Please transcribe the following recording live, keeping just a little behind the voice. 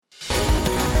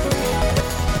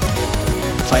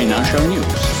Financial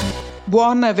News.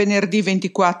 Buon venerdì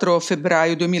 24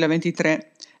 febbraio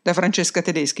 2023 da Francesca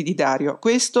Tedeschi di Dario.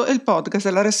 Questo è il podcast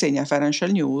della rassegna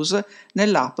Financial News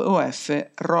nell'app OF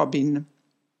Robin.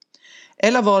 È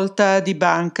la volta di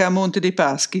Banca Monte dei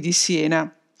Paschi di Siena.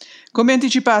 Come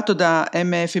anticipato da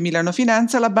MF Milano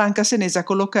Finanza, la banca senese ha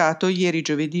collocato ieri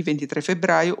giovedì 23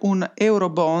 febbraio un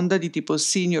Eurobond di tipo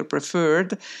Senior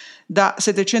Preferred da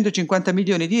 750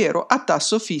 milioni di euro a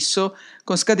tasso fisso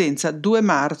con scadenza 2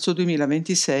 marzo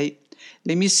 2026.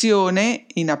 L'emissione,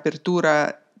 in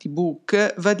apertura di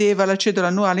book, vedeva la cedola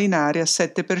annuale in area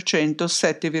 7%,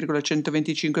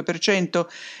 7,125%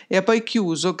 e ha poi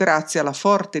chiuso grazie alla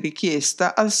forte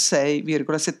richiesta al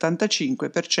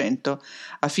 6,75%.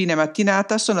 A fine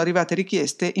mattinata sono arrivate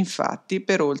richieste infatti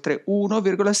per oltre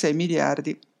 1,6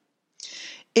 miliardi.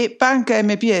 E Banca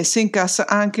MPS incassa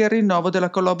anche il rinnovo della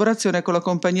collaborazione con la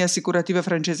compagnia assicurativa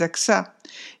francese AXA,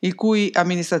 il cui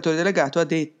amministratore delegato ha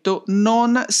detto: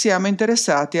 non siamo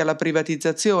interessati alla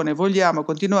privatizzazione, vogliamo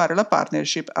continuare la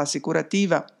partnership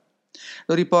assicurativa.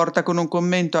 Lo riporta con un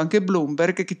commento anche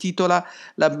Bloomberg che titola: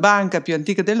 la banca più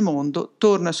antica del mondo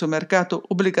torna sul mercato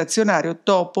obbligazionario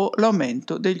dopo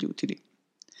l'aumento degli utili.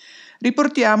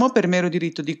 Riportiamo, per mero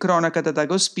diritto di cronaca da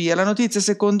Dago Spia, la notizia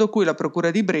secondo cui la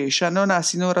Procura di Brescia non ha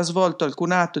sinora svolto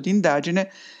alcun atto di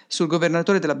indagine sul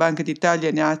governatore della Banca d'Italia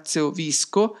Ignazio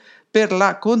Visco per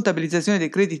la contabilizzazione dei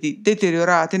crediti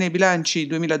deteriorati nei bilanci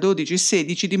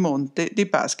 2012-16 di Monte dei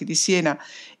Paschi di Siena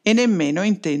e nemmeno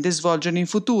intende svolgerne in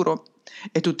futuro.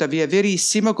 È tuttavia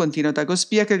verissimo, continua Dago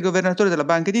Spia, che il governatore della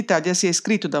Banca d'Italia sia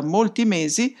iscritto da molti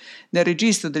mesi nel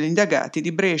registro degli indagati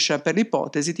di Brescia per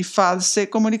l'ipotesi di false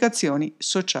comunicazioni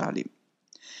sociali.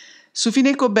 Su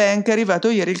Fineco Bank è arrivato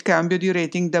ieri il cambio di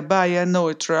rating da buy a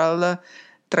neutral.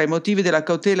 Tra i motivi della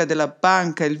cautela della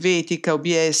banca elvetica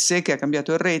UBS, che ha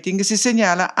cambiato il rating, si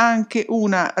segnala anche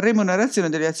una remunerazione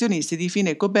degli azionisti di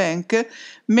Fineco Bank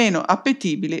meno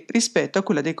appetibile rispetto a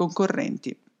quella dei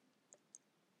concorrenti.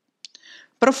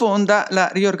 Profonda la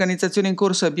riorganizzazione in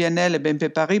corso a BNL BNP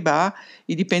Paribas,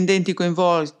 i dipendenti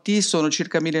coinvolti sono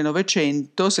circa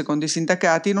 1.900, secondo i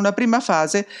sindacati. In una prima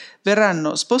fase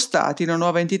verranno spostati in una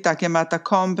nuova entità chiamata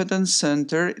Competence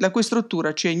Center, la cui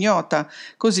struttura ci è ignota,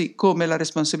 così come la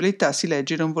responsabilità si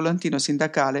legge in un volantino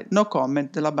sindacale no comment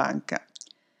della banca.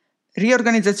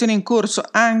 Riorganizzazione in corso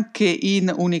anche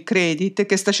in Unicredit,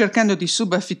 che sta cercando di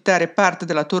subaffittare parte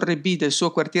della torre B del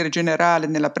suo quartiere generale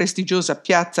nella prestigiosa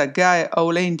piazza Gae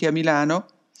Aulenti a Milano.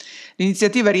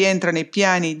 L'iniziativa rientra nei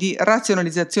piani di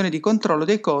razionalizzazione e di controllo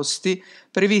dei costi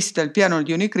previsti dal piano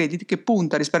di Unicredit, che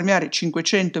punta a risparmiare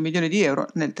 500 milioni di euro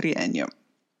nel triennio.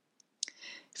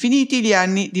 Finiti gli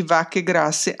anni di vacche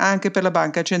grasse anche per la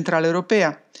Banca Centrale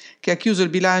Europea, che ha chiuso il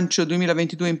bilancio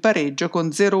 2022 in pareggio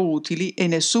con 0 utili e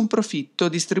nessun profitto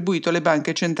distribuito alle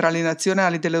banche centrali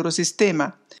nazionali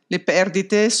dell'Eurosistema. Le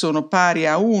perdite sono pari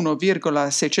a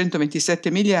 1,627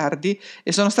 miliardi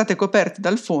e sono state coperte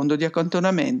dal fondo di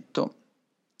accantonamento.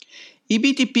 I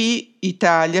BTP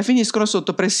Italia finiscono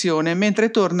sotto pressione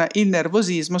mentre torna il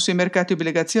nervosismo sui mercati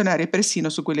obbligazionari e persino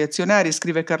su quelli azionari,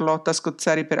 scrive Carlotta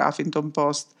Scozzari per Huffington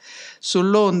Post,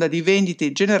 sull'onda di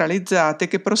vendite generalizzate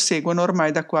che proseguono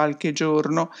ormai da qualche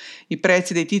giorno. I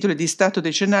prezzi dei titoli di Stato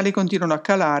decennali continuano a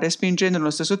calare, spingendo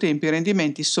nello stesso tempo i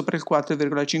rendimenti sopra il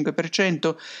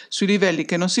 4,5%, sui livelli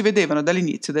che non si vedevano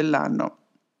dall'inizio dell'anno.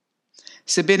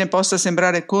 Sebbene possa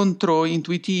sembrare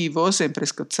controintuitivo, sempre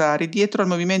Scozzari, dietro al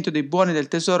movimento dei buoni del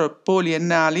tesoro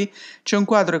poliennali c'è un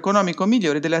quadro economico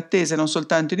migliore delle attese non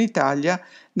soltanto in Italia,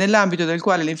 nell'ambito del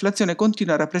quale l'inflazione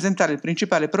continua a rappresentare il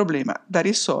principale problema da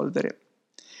risolvere.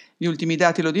 Gli ultimi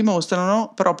dati lo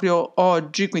dimostrano. Proprio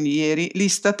oggi, quindi ieri,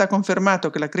 l'Istat ha confermato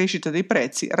che la crescita dei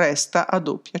prezzi resta a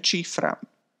doppia cifra.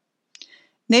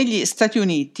 Negli Stati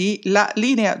Uniti la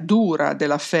linea dura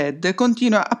della Fed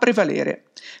continua a prevalere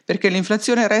perché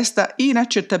l'inflazione resta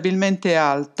inaccettabilmente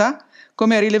alta,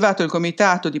 come ha rilevato il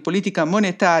Comitato di Politica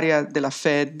Monetaria della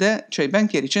Fed, cioè i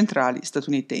banchieri centrali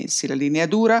statunitensi. La linea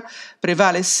dura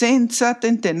prevale senza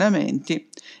tentennamenti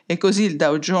e così il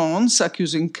Dow Jones ha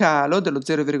chiuso in calo dello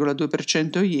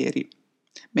 0,2% ieri,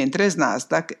 mentre il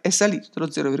Nasdaq è salito dello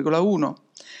 0,1%.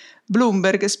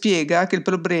 Bloomberg spiega che il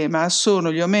problema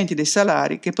sono gli aumenti dei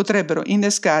salari che potrebbero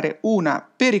innescare una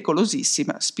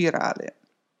pericolosissima spirale.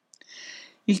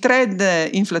 Il trend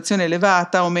inflazione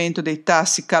elevata, aumento dei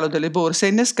tassi, calo delle borse ha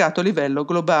innescato a livello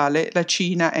globale. La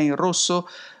Cina è in rosso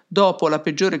dopo la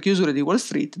peggiore chiusura di Wall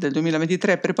Street del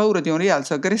 2023 per paura di un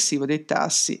rialzo aggressivo dei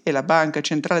tassi, e la Banca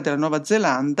Centrale della Nuova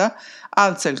Zelanda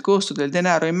alza il costo del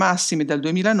denaro ai massimi dal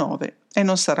 2009 e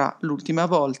non sarà l'ultima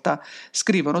volta,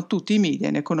 scrivono tutti i media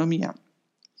in economia.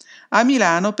 A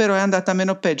Milano però è andata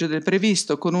meno peggio del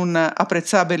previsto, con un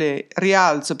apprezzabile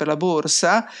rialzo per la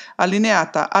borsa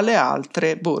allineata alle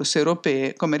altre borse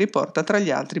europee, come riporta tra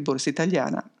gli altri Borsa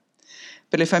Italiana.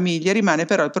 Per le famiglie rimane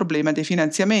però il problema dei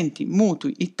finanziamenti,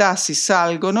 mutui, i tassi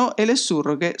salgono e le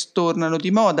surroghe tornano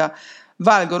di moda,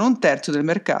 valgono un terzo del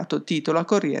mercato, titola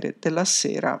Corriere della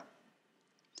Sera.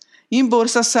 In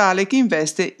borsa sale chi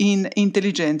investe in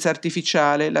intelligenza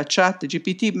artificiale. La chat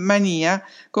GPT mania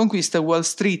conquista Wall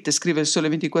Street, scrive il Sole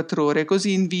 24 Ore,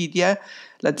 così Nvidia,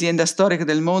 l'azienda storica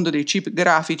del mondo dei chip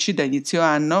grafici da inizio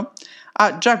anno,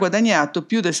 ha già guadagnato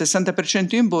più del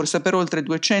 60% in borsa per oltre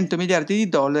 200 miliardi di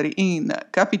dollari in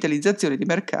capitalizzazione di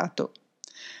mercato.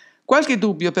 Qualche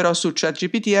dubbio però su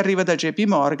ChatGPT arriva da JP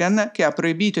Morgan, che ha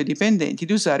proibito ai dipendenti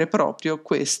di usare proprio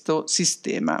questo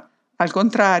sistema. Al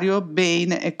contrario,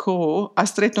 Bain & Co. ha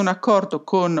stretto un accordo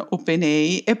con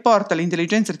OpenAI e porta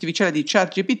l'intelligenza artificiale di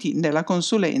ChatGPT nella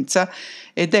consulenza,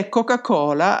 ed è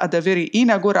Coca-Cola ad aver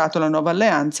inaugurato la nuova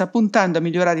alleanza puntando a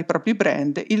migliorare i propri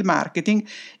brand, il marketing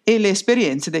e le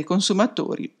esperienze dei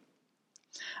consumatori.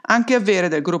 Anche Avere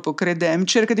del gruppo Credem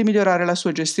cerca di migliorare la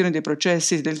sua gestione dei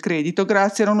processi del credito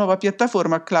grazie a una nuova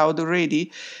piattaforma Cloud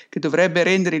Ready che dovrebbe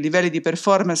rendere i livelli di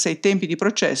performance e i tempi di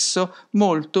processo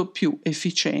molto più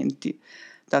efficienti.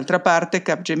 D'altra parte,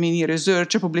 Capgemini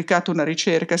Research ha pubblicato una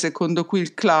ricerca secondo cui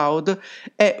il cloud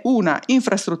è una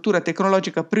infrastruttura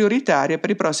tecnologica prioritaria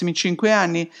per i prossimi 5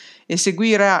 anni e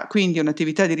seguirà quindi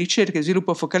un'attività di ricerca e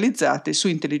sviluppo focalizzate su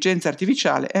intelligenza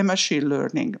artificiale e machine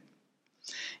learning.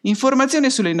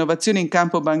 Informazioni sulle innovazioni in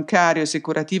campo bancario e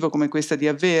assicurativo come questa di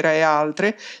Avvera e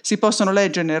altre si possono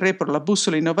leggere nel report La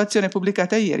bussola innovazione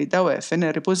pubblicata ieri da OF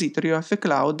nel repository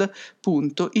ofcloud.it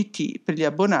per gli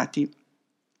abbonati.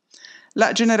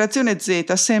 La generazione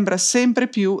Z sembra sempre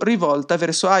più rivolta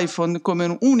verso iPhone come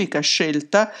un'unica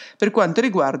scelta per quanto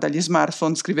riguarda gli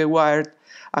smartphone, scrive Wired.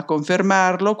 A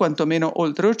confermarlo, quantomeno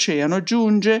oltreoceano,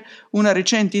 giunge una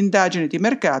recente indagine di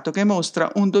mercato che mostra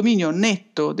un dominio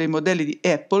netto dei modelli di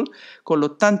Apple con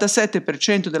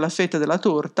l'87% della fetta della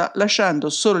torta, lasciando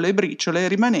solo le briciole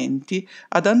rimanenti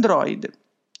ad Android.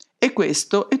 E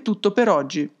questo è tutto per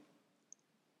oggi.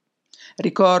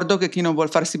 Ricordo che chi non vuol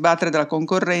farsi battere dalla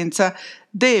concorrenza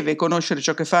deve conoscere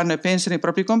ciò che fanno e pensano i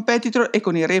propri competitor, e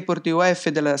con i report di OF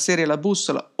della serie La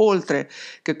Bussola, oltre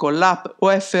che con l'app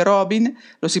OF Robin,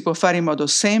 lo si può fare in modo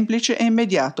semplice e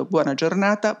immediato. Buona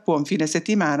giornata, buon fine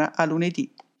settimana, a lunedì.